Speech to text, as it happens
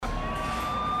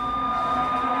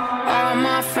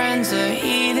my friends are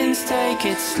heathens, take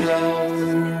it slow.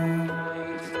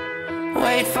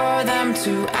 Wait for them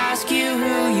to ask you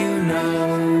who you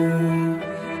know.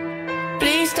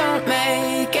 Please don't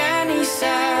make any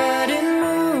sudden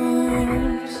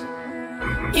moves.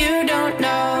 You don't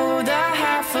know the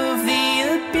half of the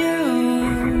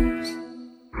abuse.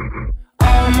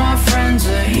 All my friends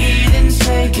are heathens,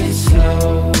 take it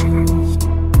slow.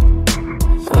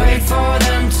 Wait for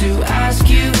them to ask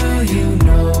you who you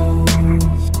know.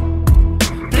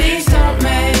 Please don't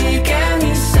make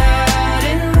any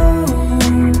sudden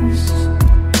moves.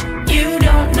 You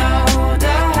don't know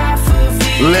the half of the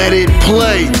Let it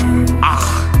play.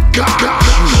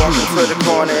 Walking to the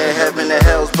corner of heaven to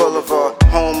Hell's Boulevard,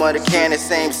 home of the cannon,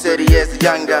 same city as the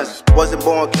Young Guns. Wasn't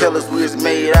born killers, we was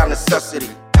made out of necessity.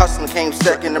 Hustling came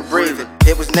second to breathing,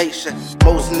 it was nature.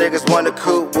 Most niggas want a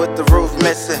coupe with the roof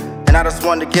missing, and I just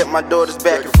wanted to get my daughters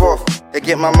back and forth. They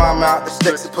get my mama out the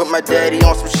sticks and put my daddy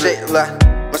on some shit like,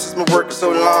 my sister been working so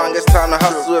long, it's time to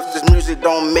hustle. If this music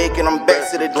don't make it, I'm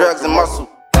back to the drugs and muscle.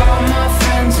 All my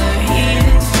friends are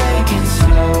heathens, take it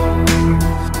slow.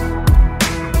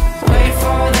 Wait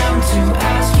for them to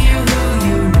ask you who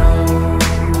you know.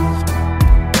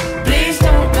 Please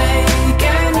don't make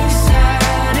any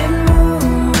sudden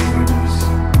moves.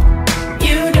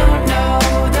 You don't know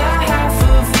the half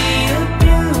of the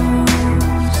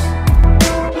abuse.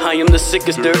 I am the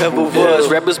sickest there ever was.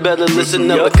 Rappers better listen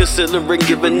up and considering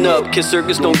giving up. Kid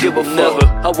circus don't give a fuck.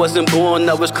 I wasn't born,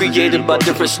 I was created by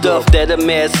different stuff that a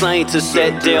mad scientist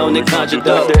sat down and conjured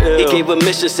up. He gave a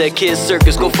mission, said kid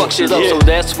circus, go fuck shit up. So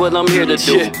that's what I'm here to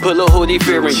do. Pull a hoodie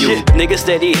fearing you. Niggas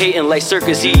steady hating like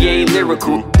circus, he ain't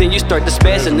lyrical. Then you start to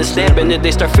spazzing and snapping and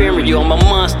they start fearing you. I'm a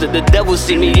monster, the devil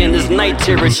see me in his night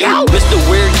terrors. Mr.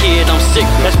 Weird Kid, I'm sick,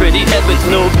 that's pretty evident.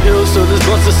 No pills, so this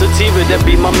blunts of sativa, that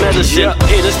be my medicine.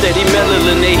 Haters steady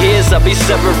meddling their heads, I be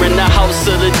severing the house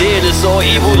of the dead. It's all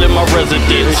evil in my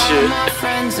residence. All my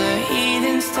friends are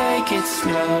heathens, take it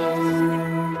slow.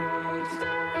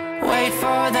 Wait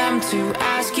for them to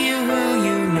ask you who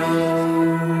you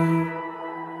know.